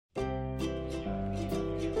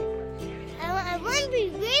to be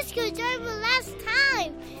race car driver last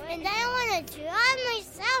time, and I want to drive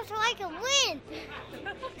myself so I can win.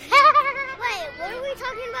 Wait, what are we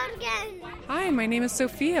talking about again? Hi, my name is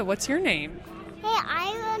Sophia. What's your name? Hey,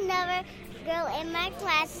 I'm another girl in my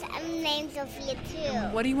class. I'm named Sophia too.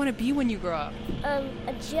 What do you want to be when you grow up?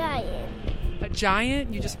 A giant. A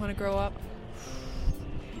giant? You just want to grow up?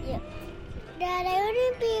 Yep. Dad, I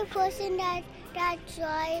want to be a person that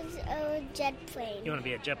drives a jet plane. You want to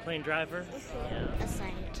be a jet plane driver? A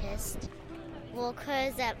scientist. Well,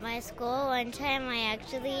 because at my school one time I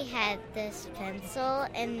actually had this pencil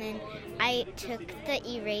and then I took the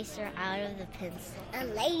eraser out of the pencil. A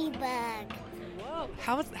ladybug. Whoa.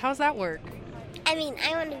 How's that work? I mean,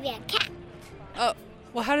 I want to be a cat. Oh,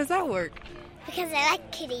 well, how does that work? Because I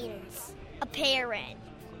like kittens. A parrot.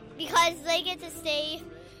 Because they get to stay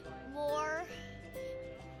more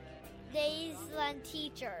days than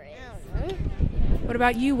teachers. What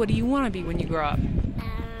about you? What do you want to be when you grow up?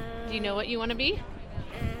 Do you know what you want to be?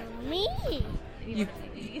 Me. You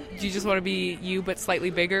just want to be you, but slightly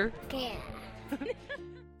bigger? Yeah.